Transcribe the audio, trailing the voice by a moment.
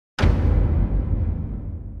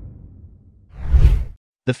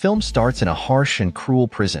The film starts in a harsh and cruel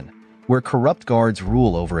prison, where corrupt guards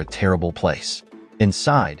rule over a terrible place.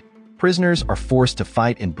 Inside, prisoners are forced to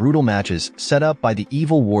fight in brutal matches set up by the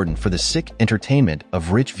evil warden for the sick entertainment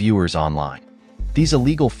of rich viewers online. These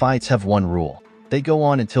illegal fights have one rule: they go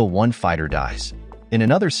on until one fighter dies. In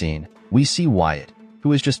another scene, we see Wyatt,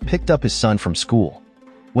 who has just picked up his son from school.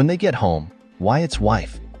 When they get home, Wyatt's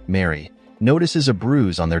wife, Mary, notices a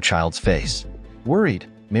bruise on their child's face. Worried,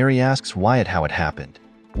 Mary asks Wyatt how it happened.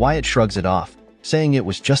 Wyatt shrugs it off, saying it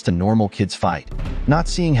was just a normal kid's fight, not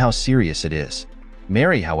seeing how serious it is.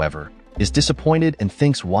 Mary, however, is disappointed and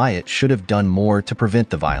thinks Wyatt should have done more to prevent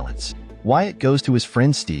the violence. Wyatt goes to his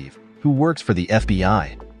friend Steve, who works for the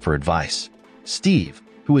FBI, for advice. Steve,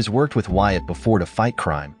 who has worked with Wyatt before to fight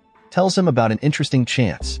crime, tells him about an interesting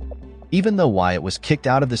chance. Even though Wyatt was kicked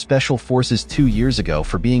out of the Special Forces 2 years ago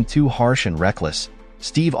for being too harsh and reckless,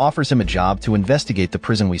 Steve offers him a job to investigate the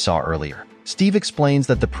prison we saw earlier. Steve explains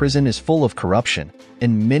that the prison is full of corruption,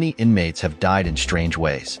 and many inmates have died in strange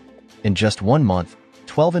ways. In just 1 month,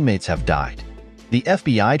 12 inmates have died. The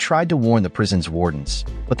FBI tried to warn the prison's wardens,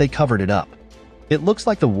 but they covered it up. It looks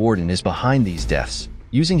like the warden is behind these deaths,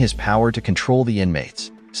 using his power to control the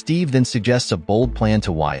inmates. Steve then suggests a bold plan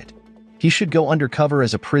to Wyatt. He should go undercover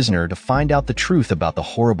as a prisoner to find out the truth about the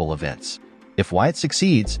horrible events. If Wyatt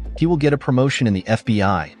succeeds, he will get a promotion in the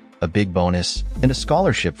FBI, a big bonus, and a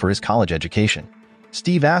scholarship for his college education.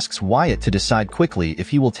 Steve asks Wyatt to decide quickly if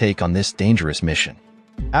he will take on this dangerous mission.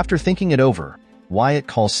 After thinking it over, Wyatt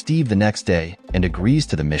calls Steve the next day and agrees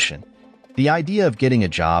to the mission. The idea of getting a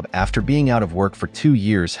job after being out of work for 2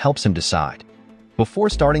 years helps him decide.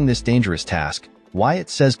 Before starting this dangerous task,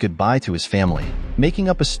 Wyatt says goodbye to his family, making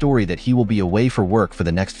up a story that he will be away for work for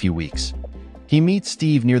the next few weeks. He meets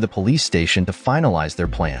Steve near the police station to finalize their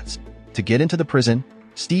plans. To get into the prison,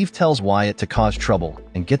 Steve tells Wyatt to cause trouble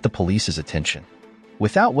and get the police's attention.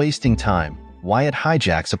 Without wasting time, Wyatt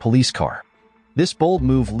hijacks a police car. This bold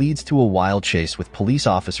move leads to a wild chase with police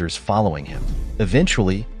officers following him.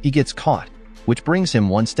 Eventually, he gets caught, which brings him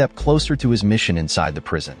one step closer to his mission inside the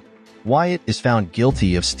prison. Wyatt is found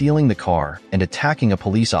guilty of stealing the car and attacking a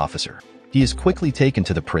police officer. He is quickly taken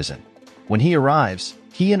to the prison. When he arrives,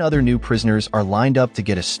 he and other new prisoners are lined up to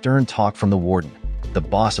get a stern talk from the warden, the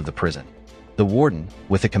boss of the prison. The warden,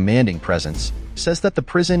 with a commanding presence, says that the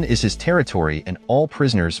prison is his territory and all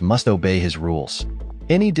prisoners must obey his rules.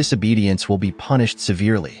 Any disobedience will be punished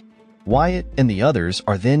severely. Wyatt and the others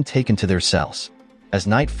are then taken to their cells. As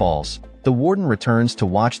night falls, the warden returns to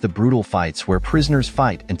watch the brutal fights where prisoners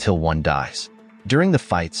fight until one dies. During the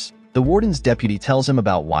fights, the warden's deputy tells him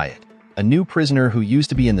about Wyatt, a new prisoner who used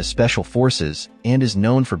to be in the Special Forces and is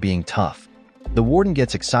known for being tough. The warden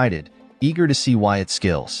gets excited, eager to see Wyatt's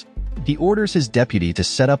skills. He orders his deputy to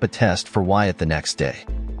set up a test for Wyatt the next day.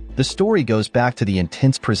 The story goes back to the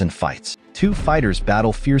intense prison fights. 2 fighters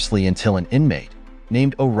battle fiercely until an inmate,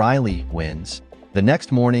 named O'Reilly, wins. The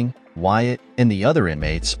next morning, Wyatt and the other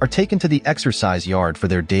inmates are taken to the exercise yard for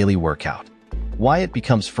their daily workout. Wyatt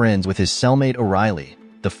becomes friends with his cellmate O'Reilly,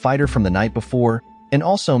 the fighter from the night before, and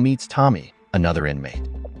also meets Tommy, another inmate.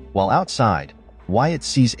 While outside, Wyatt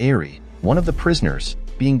sees Ari, one of the prisoners,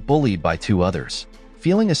 being bullied by 2 others.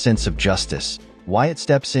 Feeling a sense of justice, Wyatt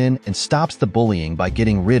steps in and stops the bullying by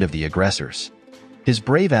getting rid of the aggressors. His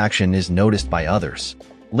brave action is noticed by others.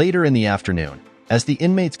 Later in the afternoon, as the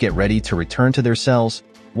inmates get ready to return to their cells,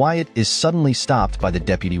 Wyatt is suddenly stopped by the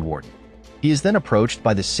deputy warden. He is then approached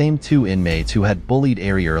by the same 2 inmates who had bullied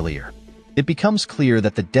Ari earlier. It becomes clear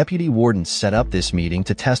that the deputy warden set up this meeting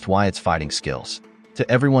to test Wyatt's fighting skills. To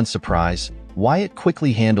everyone's surprise, Wyatt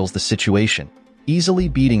quickly handles the situation, easily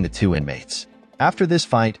beating the 2 inmates. After this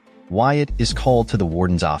fight, Wyatt is called to the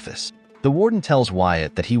warden's office. The warden tells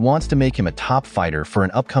Wyatt that he wants to make him a top fighter for an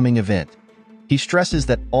upcoming event. He stresses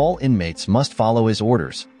that all inmates must follow his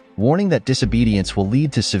orders, warning that disobedience will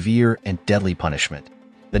lead to severe and deadly punishment.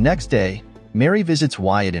 The next day, Mary visits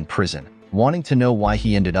Wyatt in prison, wanting to know why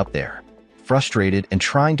he ended up there. Frustrated and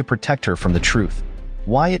trying to protect her from the truth,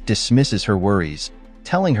 Wyatt dismisses her worries,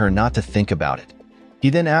 telling her not to think about it. He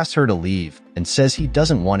then asks her to leave and says he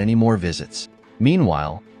doesn't want any more visits.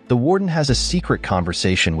 Meanwhile, the warden has a secret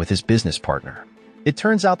conversation with his business partner. It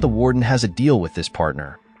turns out the warden has a deal with this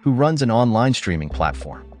partner, who runs an online streaming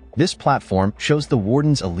platform. This platform shows the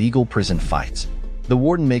warden's illegal prison fights. The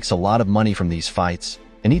warden makes a lot of money from these fights,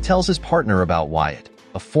 and he tells his partner about Wyatt,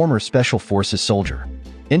 a former Special Forces soldier.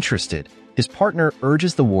 Interested, his partner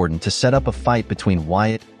urges the warden to set up a fight between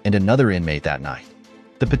Wyatt and another inmate that night.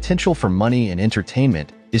 The potential for money and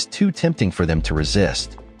entertainment is too tempting for them to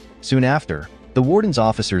resist. Soon after, the warden's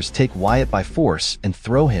officers take Wyatt by force and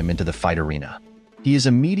throw him into the fight arena. He is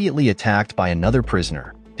immediately attacked by another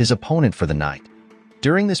prisoner, his opponent for the night.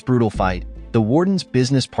 During this brutal fight, the warden's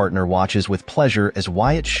business partner watches with pleasure as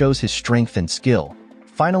Wyatt shows his strength and skill,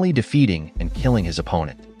 finally defeating and killing his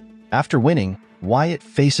opponent. After winning, Wyatt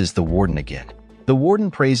faces the warden again. The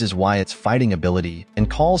warden praises Wyatt's fighting ability and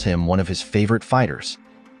calls him one of his favorite fighters.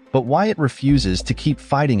 But Wyatt refuses to keep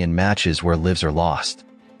fighting in matches where lives are lost.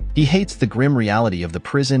 He hates the grim reality of the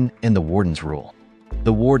prison and the warden's rule.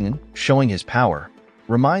 The warden, showing his power,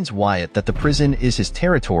 reminds Wyatt that the prison is his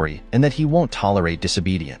territory and that he won't tolerate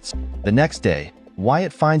disobedience. The next day,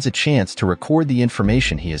 Wyatt finds a chance to record the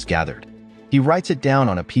information he has gathered. He writes it down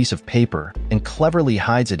on a piece of paper and cleverly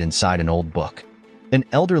hides it inside an old book. An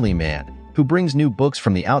elderly man, who brings new books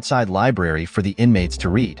from the outside library for the inmates to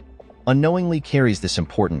read, unknowingly carries this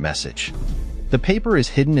important message. The paper is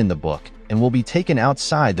hidden in the book and will be taken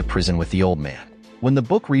outside the prison with the old man. When the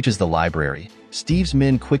book reaches the library, Steve's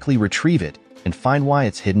men quickly retrieve it and find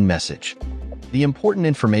Wyatt's hidden message. The important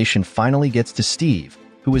information finally gets to Steve,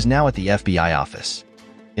 who is now at the FBI office.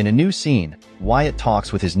 In a new scene, Wyatt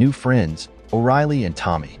talks with his new friends, O'Reilly and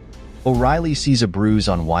Tommy. O'Reilly sees a bruise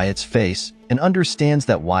on Wyatt's face and understands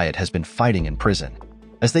that Wyatt has been fighting in prison.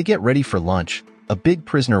 As they get ready for lunch, a big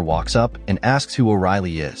prisoner walks up and asks who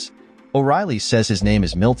O'Reilly is. O'Reilly says his name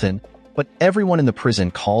is Milton, but everyone in the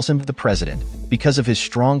prison calls him the president because of his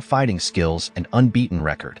strong fighting skills and unbeaten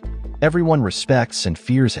record. Everyone respects and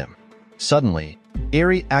fears him. Suddenly,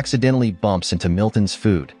 Ari accidentally bumps into Milton's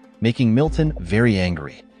food, making Milton very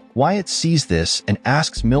angry. Wyatt sees this and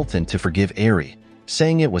asks Milton to forgive Ari,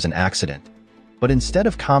 saying it was an accident. But instead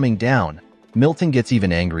of calming down, Milton gets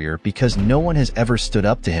even angrier because no one has ever stood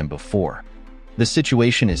up to him before. The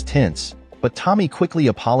situation is tense, but Tommy quickly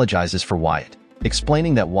apologizes for Wyatt,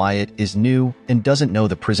 explaining that Wyatt is new and doesn't know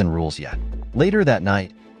the prison rules yet. Later that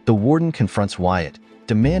night, the warden confronts Wyatt,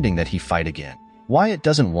 demanding that he fight again. Wyatt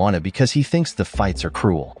doesn't want to because he thinks the fights are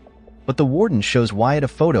cruel. But the warden shows Wyatt a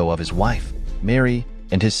photo of his wife, Mary,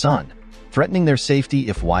 and his son, threatening their safety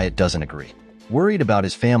if Wyatt doesn't agree. Worried about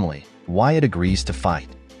his family, Wyatt agrees to fight.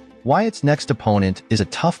 Wyatt's next opponent is a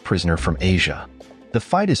tough prisoner from Asia. The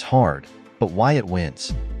fight is hard, but Wyatt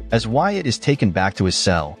wins. As Wyatt is taken back to his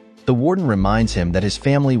cell, the warden reminds him that his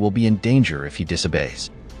family will be in danger if he disobeys.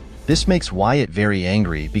 This makes Wyatt very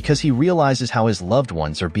angry because he realizes how his loved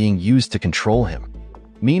ones are being used to control him.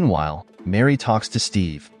 Meanwhile, Mary talks to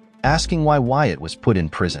Steve, asking why Wyatt was put in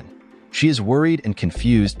prison. She is worried and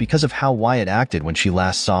confused because of how Wyatt acted when she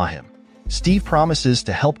last saw him. Steve promises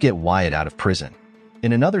to help get Wyatt out of prison.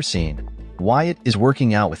 In another scene, Wyatt is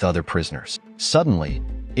working out with other prisoners. Suddenly,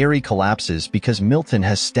 Ari collapses because Milton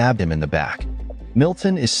has stabbed him in the back.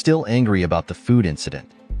 Milton is still angry about the food incident.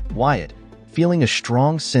 Wyatt, feeling a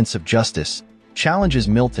strong sense of justice, challenges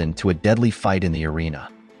Milton to a deadly fight in the arena.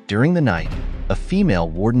 During the night, a female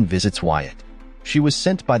warden visits Wyatt. She was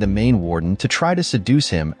sent by the main warden to try to seduce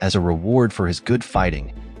him as a reward for his good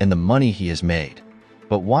fighting and the money he has made.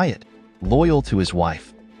 But Wyatt, loyal to his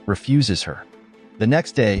wife, refuses her. The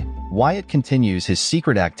next day, Wyatt continues his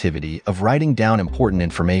secret activity of writing down important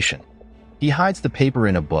information. He hides the paper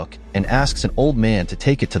in a book and asks an old man to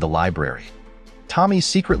take it to the library. Tommy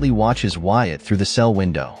secretly watches Wyatt through the cell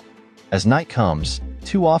window. As night comes,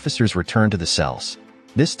 two officers return to the cells.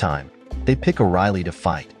 This time, they pick O'Reilly to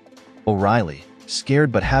fight. O'Reilly,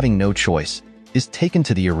 scared but having no choice, is taken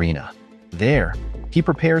to the arena. There, he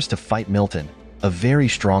prepares to fight Milton, a very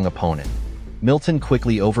strong opponent. Milton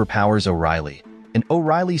quickly overpowers O'Reilly, and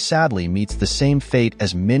O'Reilly sadly meets the same fate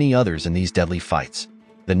as many others in these deadly fights.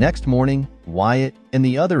 The next morning, Wyatt and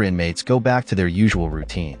the other inmates go back to their usual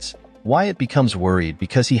routines. Wyatt becomes worried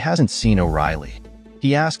because he hasn't seen O'Reilly.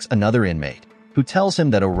 He asks another inmate, who tells him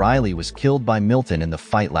that O'Reilly was killed by Milton in the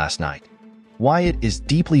fight last night. Wyatt is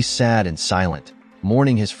deeply sad and silent,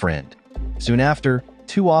 mourning his friend. Soon after,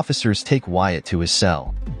 two officers take Wyatt to his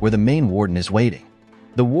cell, where the main warden is waiting.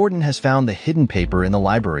 The warden has found the hidden paper in the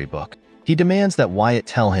library book. He demands that Wyatt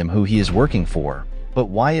tell him who he is working for, but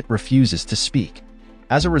Wyatt refuses to speak.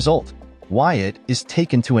 As a result, Wyatt is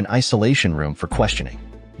taken to an isolation room for questioning.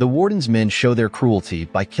 The warden's men show their cruelty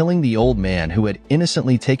by killing the old man who had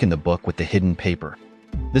innocently taken the book with the hidden paper.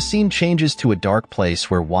 The scene changes to a dark place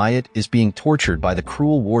where Wyatt is being tortured by the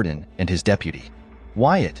cruel warden and his deputy.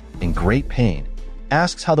 Wyatt, in great pain,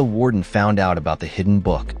 asks how the warden found out about the hidden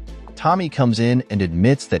book. Tommy comes in and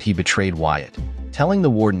admits that he betrayed Wyatt, telling the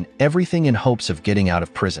warden everything in hopes of getting out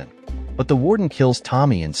of prison. But the warden kills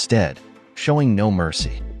Tommy instead, showing no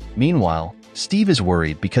mercy. Meanwhile, Steve is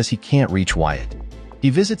worried because he can't reach Wyatt. He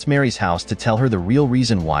visits Mary's house to tell her the real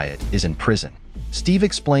reason Wyatt is in prison. Steve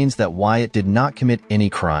explains that Wyatt did not commit any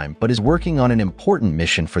crime but is working on an important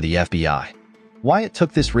mission for the FBI. Wyatt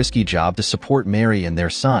took this risky job to support Mary and their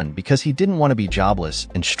son because he didn't want to be jobless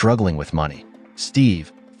and struggling with money.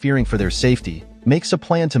 Steve, fearing for their safety, makes a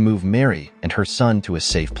plan to move Mary and her son to a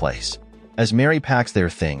safe place. As Mary packs their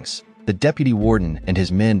things, the deputy warden and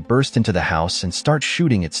his men burst into the house and start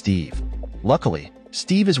shooting at Steve. Luckily,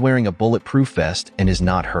 Steve is wearing a bulletproof vest and is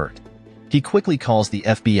not hurt. He quickly calls the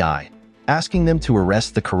FBI, asking them to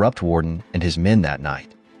arrest the corrupt warden and his men that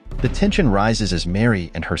night. The tension rises as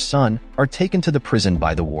Mary and her son are taken to the prison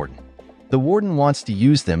by the warden. The warden wants to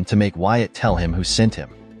use them to make Wyatt tell him who sent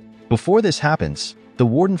him. Before this happens, the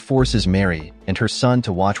warden forces Mary and her son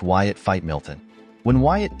to watch Wyatt fight Milton. When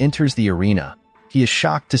Wyatt enters the arena, he is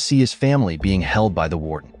shocked to see his family being held by the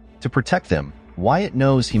warden. To protect them, Wyatt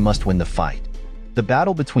knows he must win the fight. The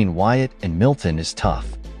battle between Wyatt and Milton is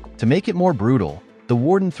tough. To make it more brutal, the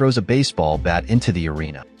warden throws a baseball bat into the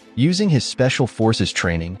arena. Using his special forces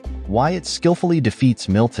training, Wyatt skillfully defeats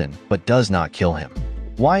Milton but does not kill him.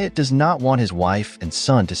 Wyatt does not want his wife and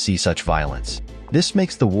son to see such violence. This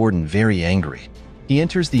makes the warden very angry. He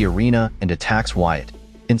enters the arena and attacks Wyatt,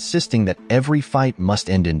 insisting that every fight must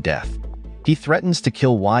end in death. He threatens to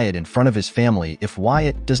kill Wyatt in front of his family if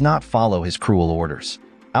Wyatt does not follow his cruel orders.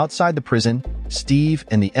 Outside the prison, Steve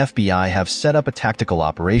and the FBI have set up a tactical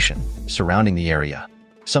operation surrounding the area.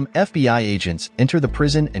 Some FBI agents enter the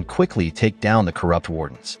prison and quickly take down the corrupt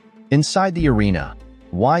wardens. Inside the arena,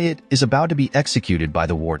 Wyatt is about to be executed by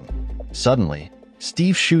the warden. Suddenly,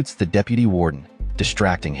 Steve shoots the deputy warden,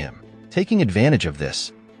 distracting him. Taking advantage of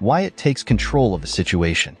this, Wyatt takes control of the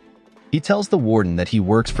situation. He tells the warden that he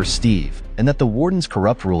works for Steve and that the warden's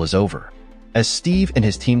corrupt rule is over. As Steve and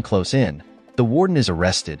his team close in, the warden is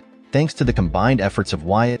arrested thanks to the combined efforts of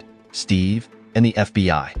Wyatt, Steve, and the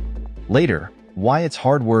FBI. Later, Wyatt's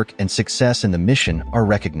hard work and success in the mission are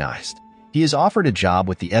recognized. He is offered a job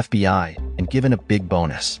with the FBI and given a big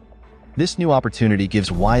bonus. This new opportunity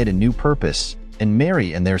gives Wyatt a new purpose, and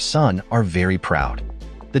Mary and their son are very proud.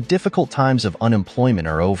 The difficult times of unemployment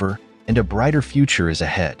are over, and a brighter future is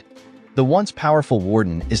ahead. The once powerful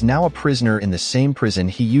warden is now a prisoner in the same prison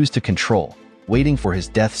he used to control, waiting for his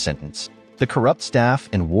death sentence. The corrupt staff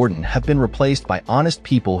and warden have been replaced by honest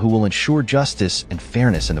people who will ensure justice and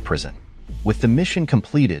fairness in the prison. With the mission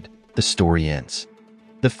completed, the story ends.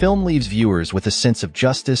 The film leaves viewers with a sense of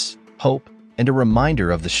justice, hope, and a reminder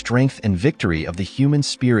of the strength and victory of the human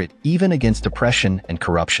spirit even against oppression and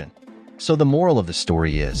corruption. So the moral of the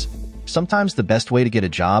story is, sometimes the best way to get a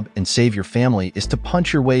job and save your family is to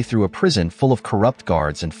punch your way through a prison full of corrupt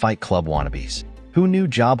guards and fight club wannabes. Who knew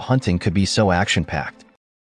job hunting could be so action-packed?